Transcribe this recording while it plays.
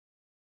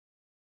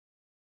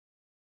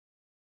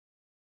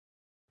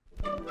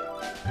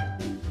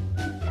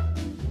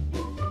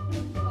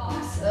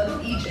Boss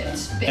of Egypt.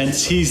 Basically. And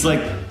he's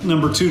like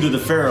number 2 to the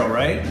Pharaoh,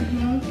 right?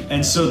 Mm-hmm.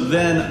 And so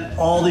then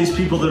all these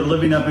people that are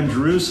living up in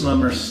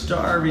Jerusalem are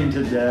starving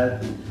to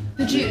death.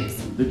 The Jews.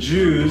 The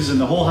Jews and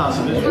the whole house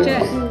of Israel.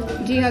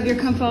 Jet, do you have your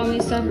come follow me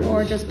stuff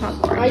or just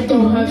popcorn? I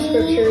don't have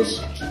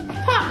scriptures.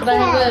 But I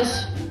have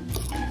this.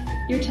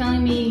 You're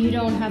telling me you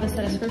don't have a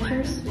set of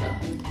scriptures?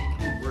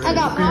 I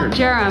got popcorn.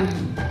 Jerem,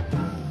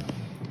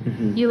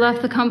 you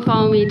left the come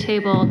follow me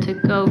table to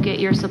go get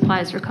your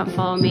supplies for come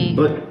follow me.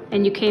 But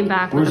and you came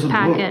back with a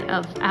packet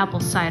of apple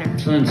cider.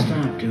 son,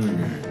 stop doing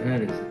that.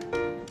 That is.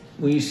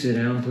 Will you sit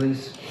down,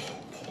 please?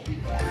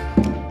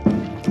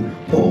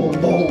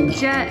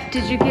 Jet,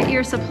 did you get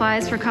your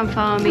supplies for come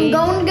follow me? I'm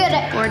going to get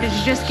it. Or did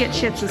you just get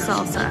chips and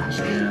salsa?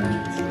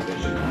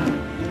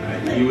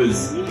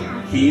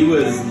 He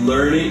was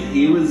learning,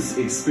 he was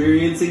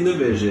experiencing the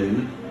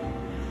vision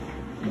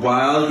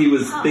while he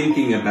was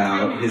thinking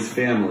about his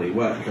family.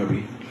 What,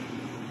 Kobe?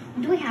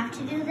 Do we have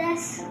to do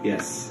this?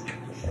 Yes.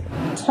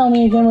 Tell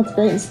me again what the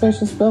great and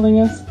spacious building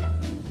is.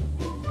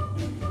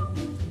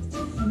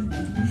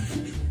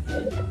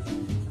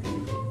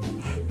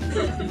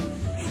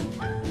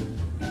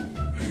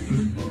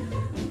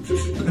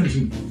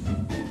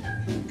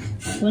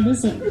 What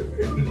is it?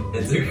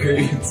 It's a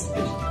great.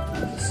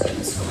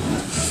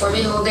 For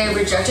behold, they have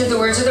rejected the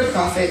words of the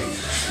prophet.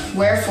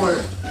 Wherefore,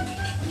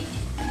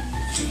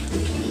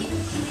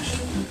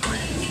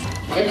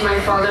 if my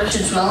father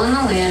should dwell in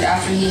the land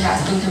after he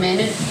hath been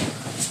commanded.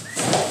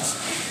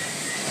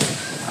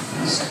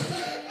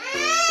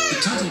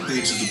 The title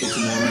page of the Book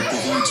of Mormon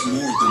provides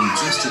more than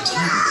just a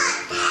title.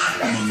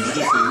 Among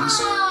other things,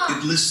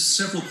 it lists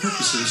several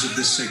purposes of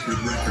this sacred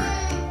record.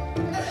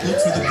 Look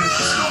for the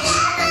purposes,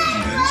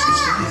 and then as you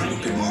study the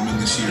Book of Mormon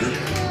this year,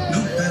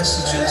 note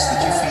passages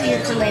that you feel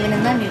Feared for Laban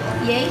and Lemuel.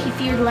 Yea, he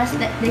feared lest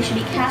that they should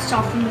be cast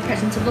off from the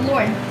presence of the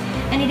Lord.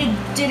 And he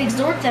did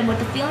exhort them with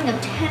the feeling of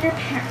tender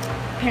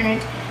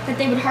parent that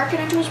they would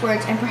hearken unto his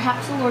words, and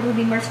perhaps the Lord would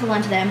be merciful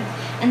unto them,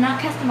 and not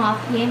cast them off.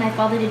 Yea, my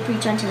father did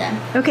preach unto them.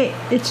 Okay,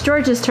 it's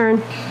George's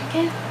turn.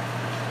 Okay.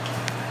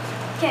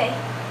 Okay.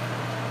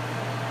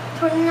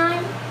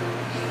 29.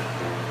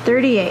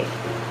 38.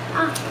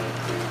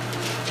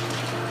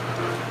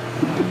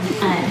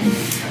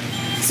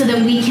 So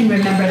that we can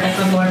remember that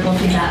the Lord will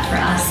do that for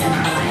us in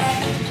our life.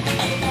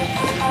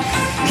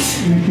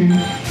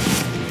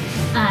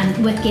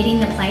 With getting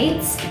the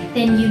plates,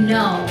 then you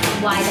know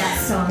why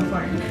that's so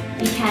important.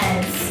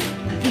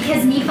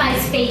 Because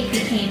Nephi's faith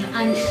became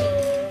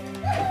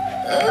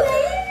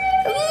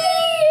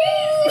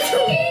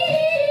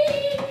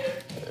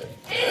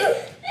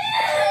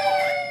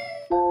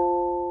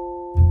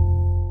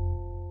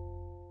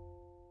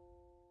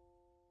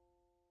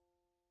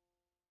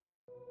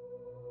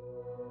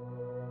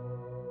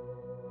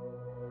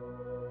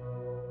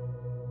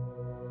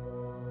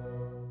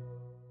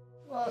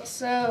Well,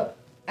 so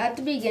at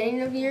the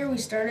beginning of the year, we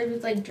started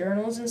with like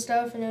journals and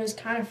stuff, and it was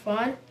kind of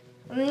fun.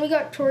 And then we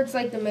got towards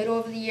like the middle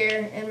of the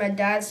year, and my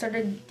dad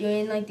started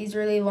doing like these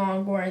really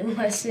long, boring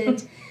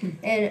lessons,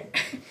 and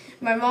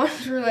my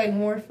mom's were like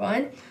more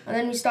fun. And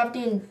then we stopped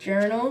doing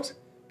journals,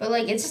 but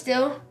like it's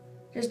still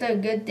just a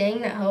good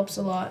thing that helps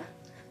a lot.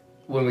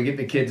 When we get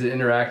the kids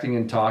interacting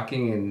and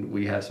talking, and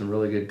we have some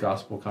really good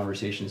gospel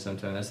conversations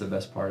sometimes, that's the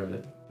best part of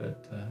it.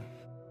 But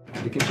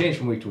it can change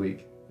from week to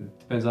week. It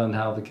depends on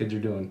how the kids are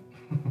doing.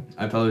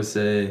 I'd probably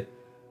say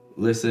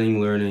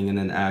listening, learning, and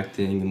then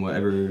acting, and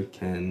whatever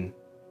can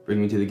bring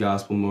me to the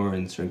gospel more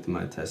and strengthen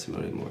my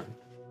testimony more.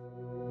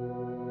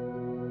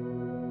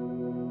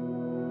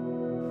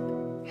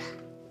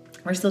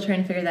 We're still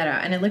trying to figure that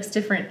out, and it looks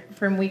different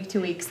from week to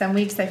week. Some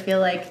weeks I feel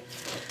like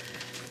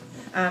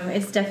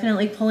it's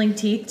definitely pulling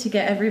teeth to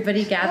get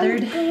everybody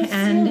gathered,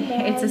 and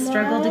it's a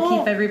struggle to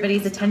keep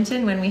everybody's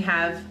attention when we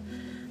have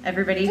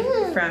everybody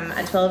from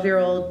a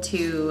 12-year-old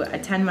to a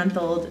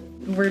 10-month-old.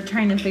 We're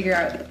trying to figure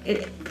out,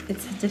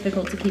 it's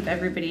difficult to keep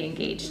everybody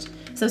engaged.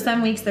 So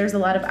some weeks there's a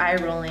lot of eye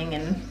rolling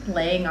and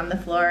laying on the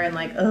floor and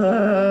like,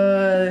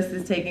 oh, this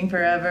is taking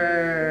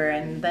forever.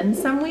 And then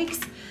some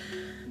weeks,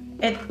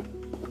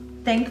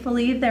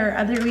 thankfully there are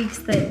other weeks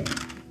that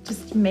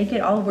just make it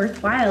all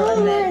worthwhile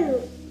and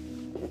that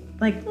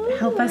like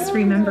help us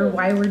remember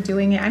why we're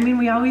doing it. I mean,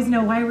 we always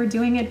know why we're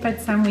doing it, but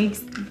some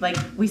weeks like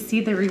we see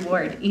the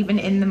reward even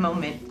in the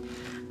moment.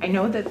 I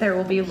know that there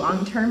will be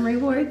long-term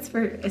rewards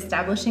for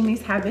establishing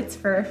these habits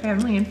for our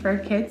family and for our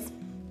kids,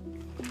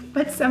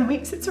 but some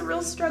weeks it's a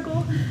real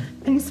struggle.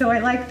 And so I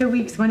like the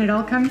weeks when it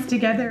all comes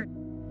together.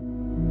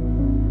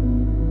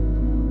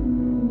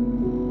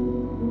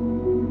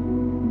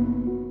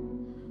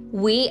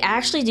 We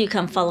actually do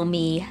Come Follow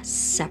Me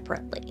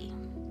separately.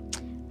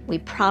 We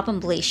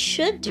probably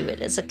should do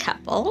it as a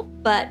couple,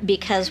 but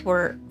because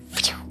we're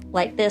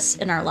like this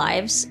in our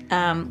lives,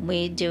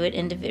 we do it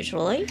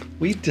individually.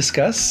 We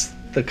discuss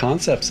the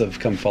concepts of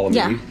Come Follow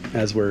Me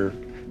as we're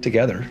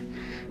together.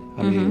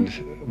 I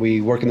mean, we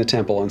work in the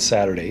temple on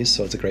Saturdays,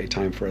 so it's a great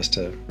time for us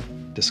to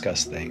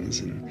discuss things.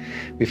 And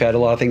we've had a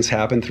lot of things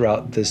happen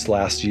throughout this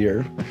last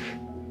year.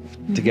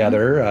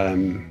 together,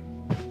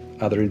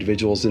 other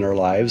individuals in our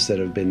lives that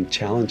have been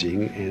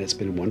challenging, and it's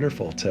been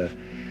wonderful to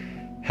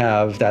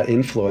have that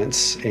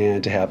influence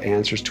and to have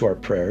answers to our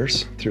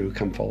prayers through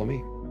Come Follow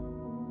Me.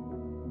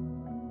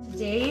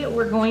 Today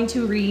we're going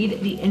to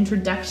read the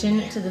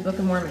introduction to the Book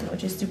of Mormon,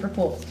 which is super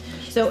cool.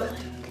 So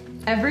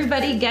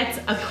everybody gets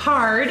a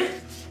card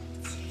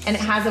and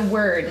it has a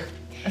word,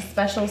 a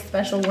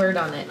special word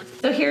on it.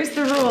 So here's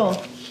the rule.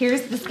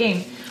 Here's this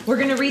game. We're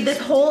gonna read this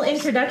whole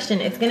introduction.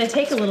 It's gonna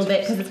take a little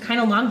bit because it's kind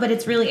of long, but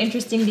it's really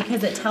interesting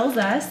because it tells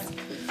us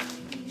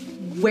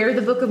where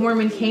the Book of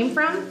Mormon came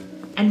from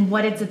and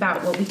what it's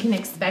about, what we can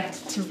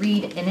expect to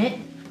read in it,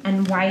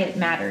 and why it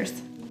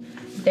matters.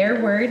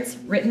 Their words,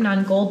 written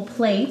on gold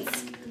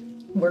plates,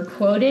 were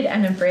quoted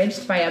and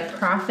abridged by a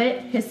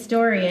prophet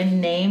historian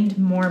named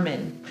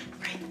Mormon.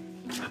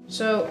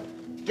 So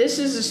this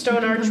is a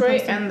stone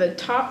archway, and the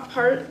top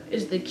part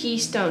is the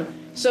keystone.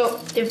 So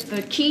if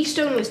the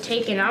keystone was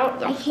taken out,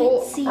 the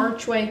whole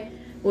archway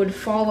would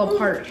fall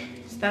apart.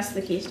 That's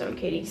the keystone,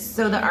 Katie.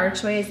 So the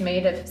archway is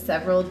made of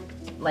several,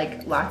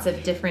 like lots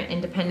of different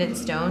independent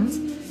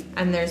stones,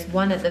 and there's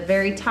one at the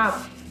very top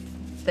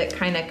that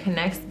kind of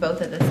connects both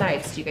of the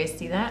sides. Do you guys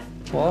see that?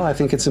 Well, I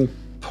think it's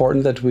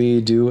important that we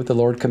do what the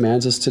Lord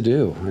commands us to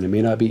do, and it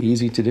may not be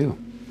easy to do.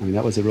 I mean,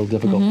 that was a real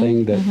difficult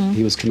thing that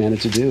he was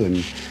commanded to do,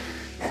 and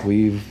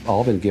we've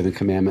all been given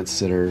commandments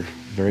that are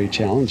very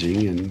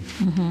challenging, and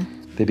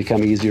they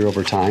become easier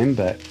over time,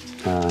 but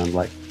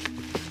like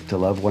to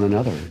love one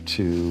another,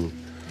 to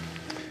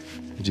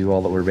do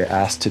all that we're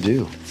asked to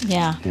do.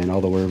 Yeah. And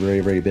although we're very,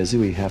 very busy,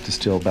 we have to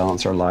still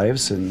balance our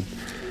lives and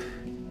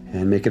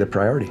make it a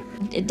priority.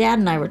 Dad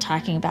and I were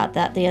talking about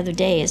that the other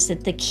day, is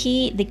that the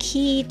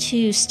key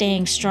to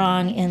staying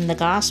strong in the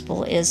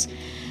gospel is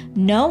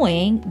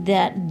knowing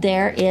that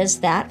there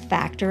is that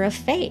factor of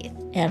faith,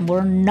 and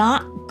we're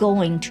not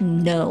going to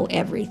know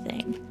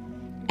everything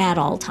at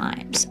all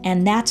times,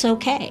 and that's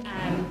okay.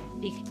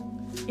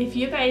 If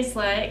you guys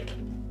look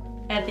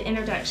at the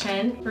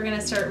introduction, we're going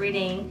to start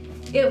reading.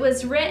 It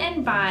was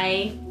written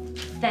by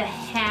the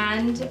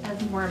hand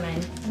of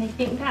Mormon, and I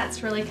think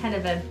that's really kind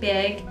of a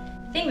big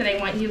thing that I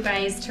want you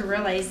guys to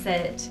realize,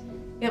 that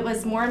it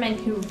was Mormon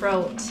who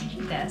wrote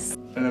this.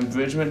 An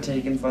abridgment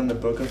taken from the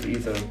Book of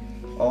Ether,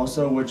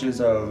 also which is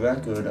a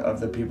record of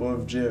the people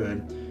of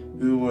Jared,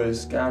 who were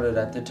scattered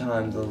at the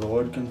time the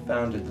Lord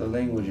confounded the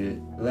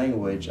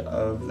language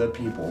of the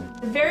people.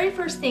 The very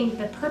first thing,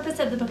 the purpose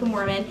of the Book of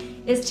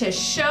Mormon, is to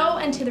show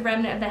unto the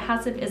remnant of the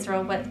house of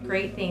Israel what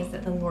great things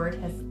that the Lord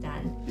has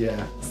done.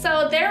 Yeah.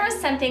 So there was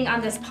something on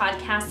this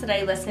podcast that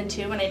I listened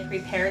to when I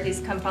prepared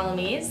these Come Follow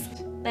Me's.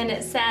 Then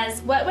it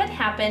says, what would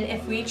happen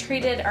if we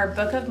treated our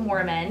Book of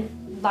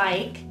Mormon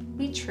like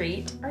we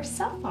treat our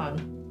cell phone?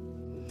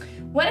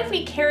 What if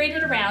we carried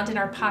it around in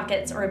our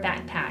pockets or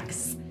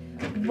backpacks?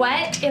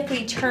 What if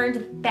we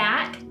turned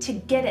back to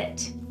get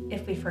it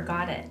if we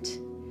forgot it?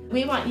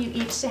 We want you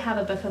each to have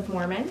a Book of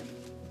Mormon,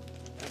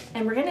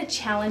 and we're going to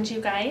challenge you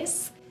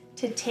guys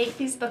to take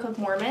these Book of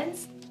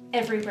Mormons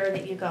everywhere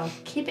that you go.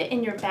 Keep it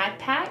in your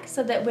backpack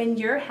so that when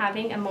you're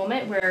having a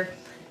moment where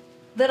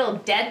little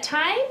dead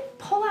time,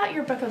 pull out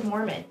your Book of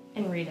Mormon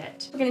and read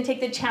it. We're going to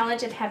take the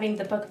challenge of having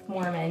the Book of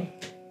Mormon,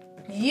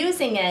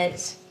 using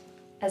it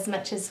as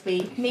much as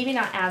we, maybe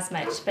not as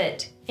much,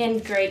 but in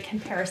great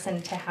comparison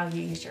to how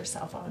you use your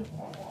cell phone.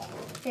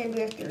 And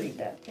we have to read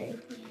that thing.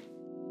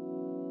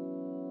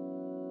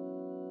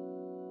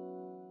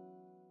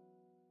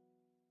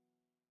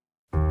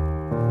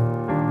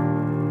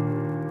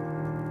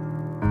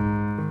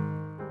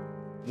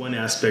 One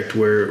aspect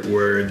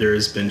where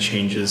there's been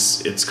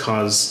changes, it's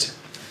caused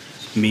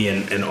me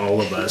and all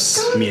of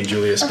us, me and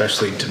Julia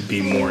especially, to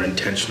be more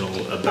intentional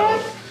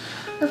about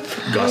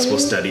gospel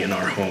study in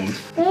our home.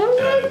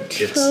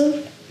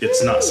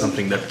 It's not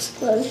something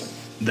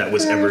that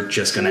was ever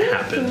just going to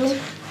happen.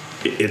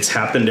 It's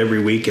happened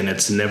every week, and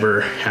it's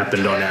never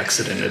happened on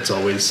accident. It's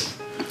always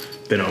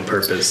been on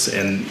purpose,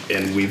 and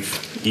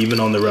we've,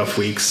 even on the rough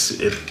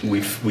weeks,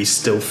 we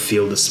still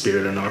feel the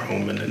Spirit in our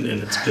home, and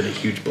it's been a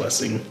huge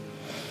blessing.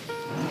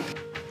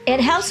 It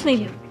helps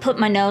me put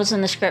my nose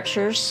in the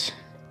scriptures,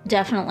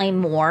 definitely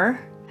more.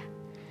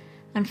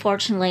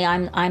 Unfortunately,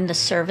 I'm the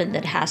servant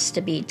that has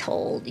to be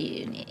told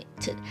you need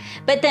to.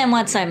 But then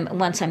once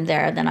I'm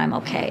there, then I'm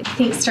okay. I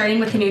think starting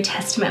with the New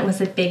Testament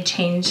was a big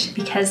change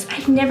because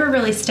I've never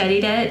really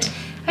studied it.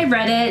 I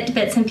read it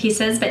bits and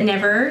pieces, but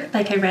never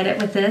like I read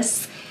it with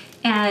this.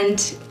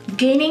 And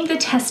gaining the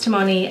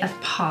testimony of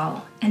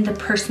Paul and the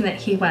person that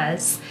he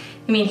was.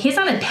 I mean, he's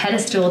on a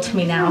pedestal to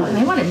me now, and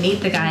I want to meet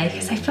the guy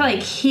because I feel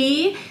like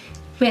he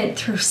went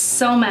through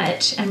so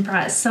much and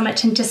brought so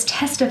much and just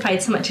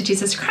testified so much to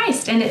Jesus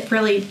Christ, and it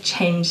really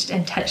changed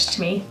and touched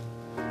me.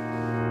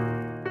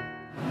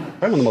 Probably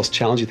one of the most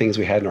challenging things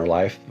we had in our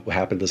life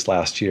happened this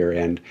last year,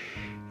 and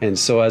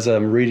so as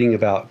I'm reading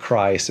about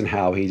Christ and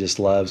how he just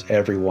loves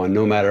everyone,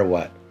 no matter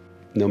what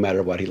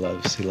he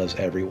loves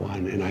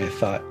everyone, and I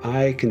thought,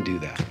 I can do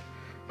that.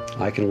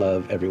 I can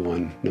love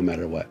everyone no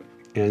matter what.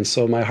 And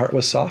so my heart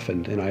was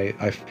softened, and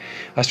I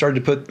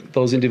started to put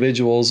those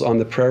individuals on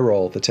the prayer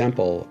roll at the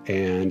temple,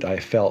 and I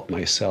felt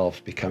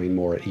myself becoming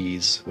more at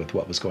ease with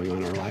what was going on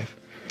in our life.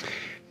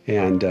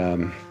 And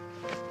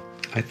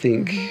I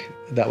think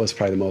that was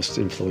probably the most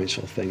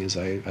influential thing, is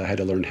I had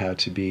to learn how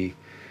to be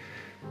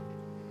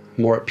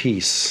more at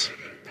peace,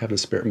 having the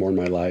Spirit more in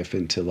my life,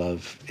 and to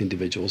love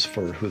individuals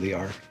for who they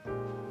are.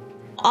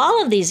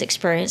 All of these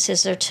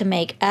experiences are to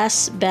make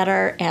us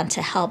better and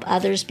to help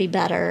others be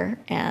better.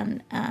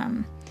 And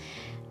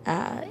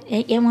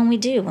when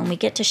we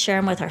get to share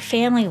them with our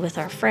family, with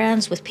our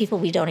friends, with people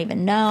we don't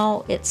even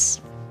know,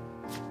 it's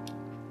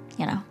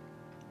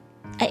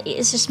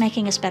just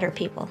making us better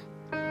people.